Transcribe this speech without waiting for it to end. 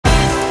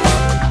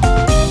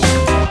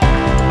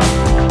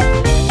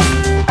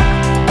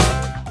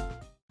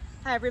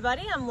Hi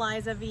everybody, I'm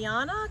Liza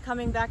Viana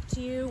coming back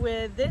to you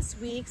with this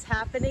week's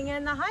Happening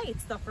in the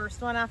Heights, the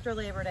first one after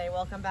Labor Day.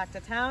 Welcome back to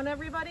town,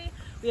 everybody.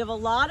 We have a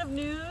lot of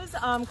news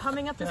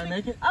coming up this week. Did I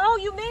make it? Oh,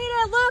 you made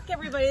it! Look,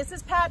 everybody, this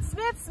is Pat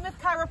Smith, Smith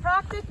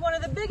Chiropractic, one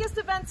of the biggest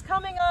events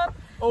coming up.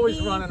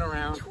 Always running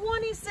around.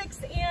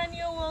 26th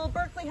annual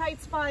Berkeley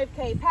Heights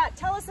 5K. Pat,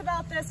 tell us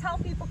about this, how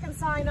people can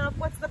sign up,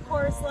 what's the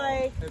course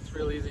like? It's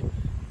real easy.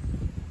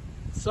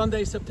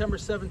 Sunday, September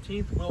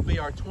 17th will be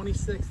our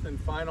 26th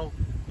and final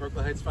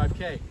Berkeley Heights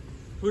 5K.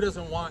 Who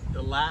doesn't want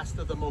the last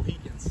of the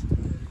Mohicans?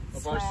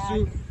 Of our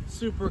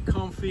super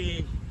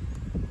comfy,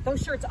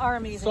 those shirts are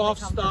amazing.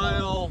 Soft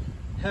style,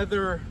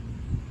 heather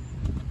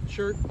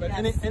shirt. But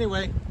yes.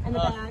 Anyway. And the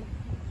bag.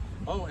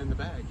 Oh, and the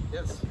bag,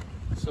 yes.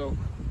 So,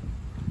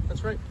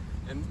 that's right.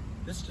 And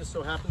this just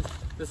so happens,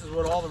 this is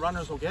what all the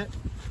runners will get.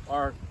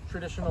 Our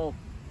traditional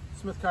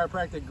Smith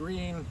Chiropractic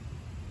green,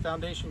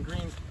 foundation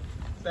green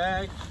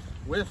bag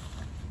with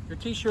your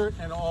t-shirt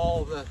and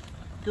all the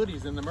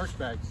goodies in the merch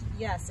bags.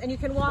 Yes, and you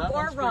can walk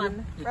or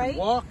run, you right? You can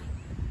walk,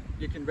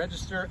 you can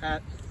register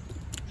at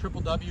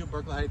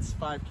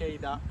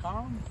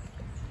www.berkeleyheigts5k.com,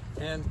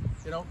 and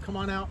come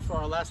on out for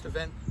our last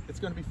event. It's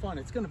going to be fun.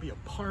 It's going to be a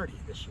party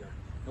this year.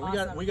 And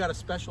awesome. we got a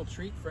special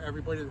treat for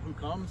everybody who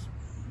comes.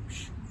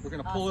 We're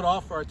going to pull it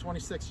off for our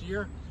 26th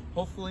year.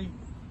 Hopefully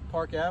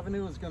Park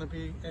Avenue is going to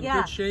be in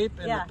good shape,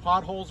 and the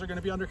potholes are going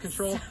to be under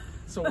control.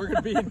 So we're going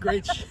to be in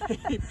great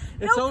shape.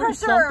 It's no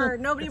pressure,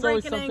 nobody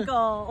break an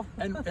ankle.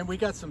 And we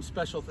got some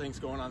special things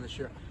going on this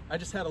year. I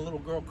just had a little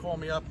girl call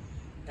me up,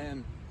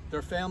 and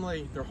their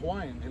family, they're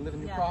Hawaiian, they live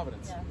in New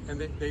Providence.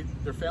 And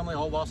their family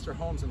all lost their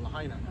homes in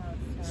Lahaina.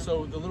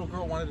 So the little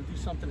girl wanted to do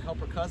something to help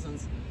her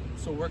cousins.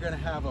 So we're going to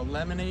have a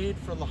Lemonade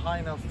for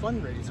Lahaina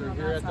fundraiser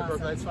here at the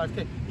Berkeley Heights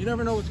 5K. You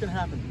never know what's going to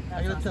happen.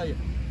 I got to tell you,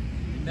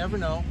 you never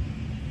know,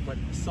 but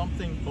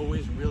something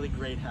always really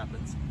great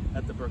happens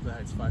at the Berkeley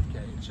Heights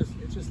 5K. It's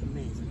just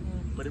amazing,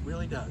 but it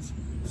really does.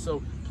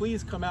 So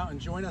please come out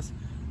and join us.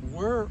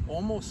 We're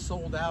almost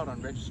sold out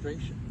on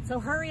registration. So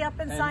hurry up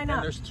and sign up.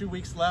 And there's 2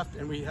 weeks left,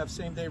 and we have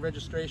same-day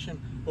registration,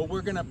 but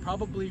we're gonna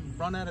probably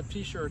run out of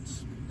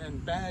t-shirts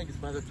and bags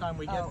by the time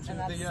we get to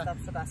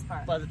that's the best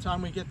part. By the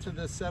time we get to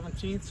the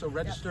 17th, so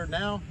register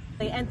now.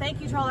 And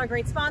thank you to all our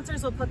great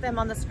sponsors. We'll put them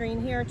on the screen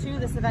here too.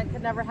 This event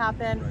could never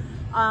happen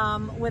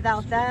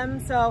without them.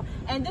 So,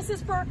 and this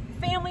is for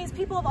families,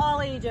 people of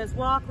all ages.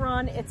 Walk,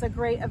 run. It's a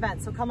great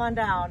event. So come on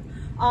down.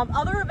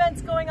 Other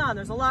events going on.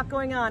 There's a lot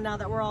going on now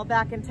that we're all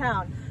back in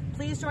town.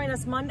 Please join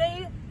us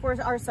Monday for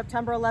our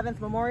September 11th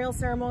memorial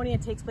ceremony.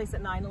 It takes place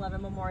at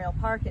 911 Memorial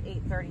Park at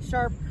 8:30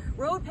 sharp.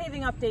 Road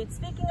paving update.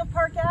 Speaking of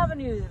Park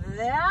Avenue,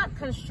 that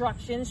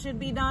construction should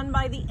be done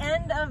by the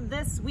end of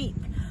this week.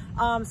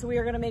 So we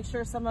are going to make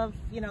sure some of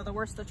the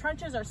worst of the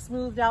trenches are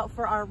smoothed out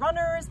for our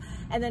runners,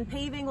 and then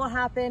paving will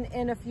happen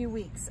in a few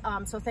weeks.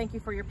 So thank you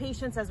for your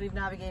patience as we've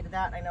navigated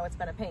that. I know it's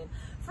been a pain.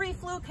 Free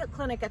flu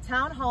clinic at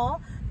Town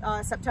Hall,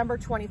 September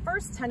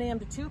 21st, 10 a.m.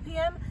 to 2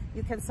 p.m.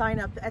 You can sign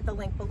up at the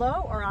link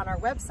below or on our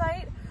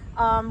website.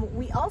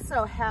 We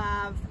also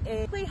have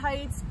a Berkeley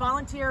Heights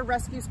Volunteer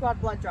Rescue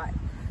Squad Blood Drive.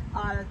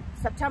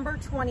 September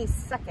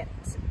 22nd,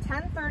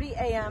 10:30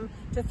 a.m.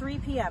 to 3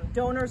 p.m.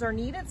 Donors are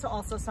needed, so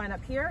also sign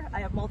up here. I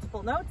have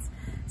multiple notes.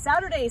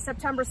 Saturday,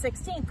 September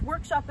 16th,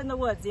 Workshop in the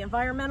Woods. The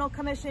Environmental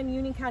Commission,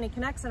 Union County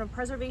Connects, and a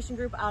preservation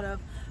group out of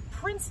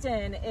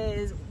Princeton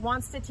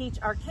wants to teach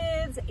our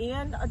kids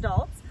and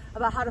adults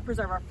about how to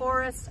preserve our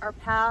forests, our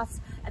paths,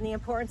 and the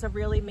importance of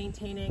really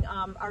maintaining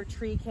our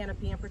tree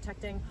canopy and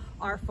protecting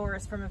our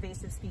forests from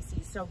invasive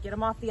species. So get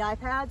them off the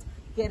iPads,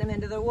 get them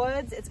into the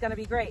woods. It's going to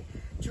be great.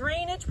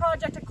 Drainage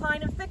project at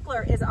Klein and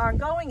Fickler is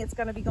ongoing. It's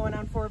going to be going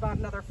on for about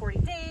another 40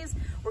 days.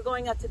 We're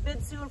going out to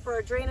bid soon for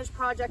a drainage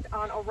project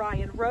on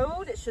Orion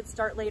Road. It should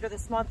start later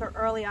this month or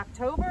early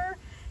October.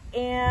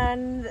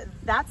 And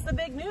that's the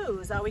big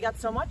news. We got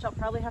so much, I'll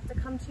probably have to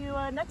come to you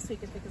next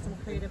week and think of some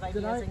creative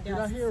ideas and guests. Did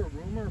I hear a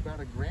rumor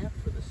about a grant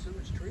for the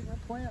sewage treatment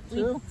plant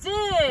too? We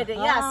did,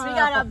 yes. We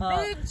got a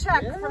big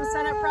check from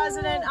Senate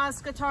President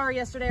Ascatar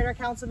yesterday at our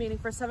council meeting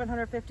for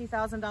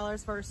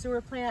 $750,000 for a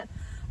sewer plant.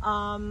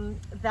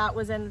 That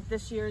was in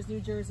this year's New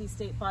Jersey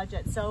state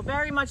budget. So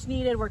very much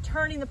needed. We're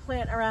turning the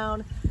plant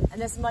around,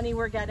 and this money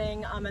we're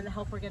getting and the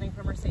help we're getting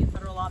from our state and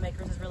federal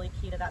lawmakers is really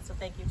key to that. So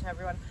thank you to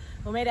everyone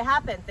who made it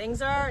happen.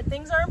 Things are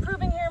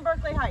improving here in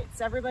Berkeley Heights.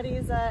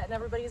 Everybody's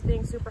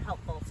being super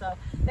helpful. So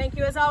thank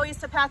you as always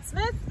to Pat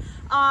Smith.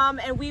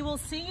 And we will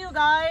see you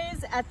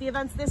guys at the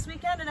events this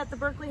weekend and at the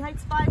Berkeley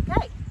Heights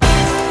 5K.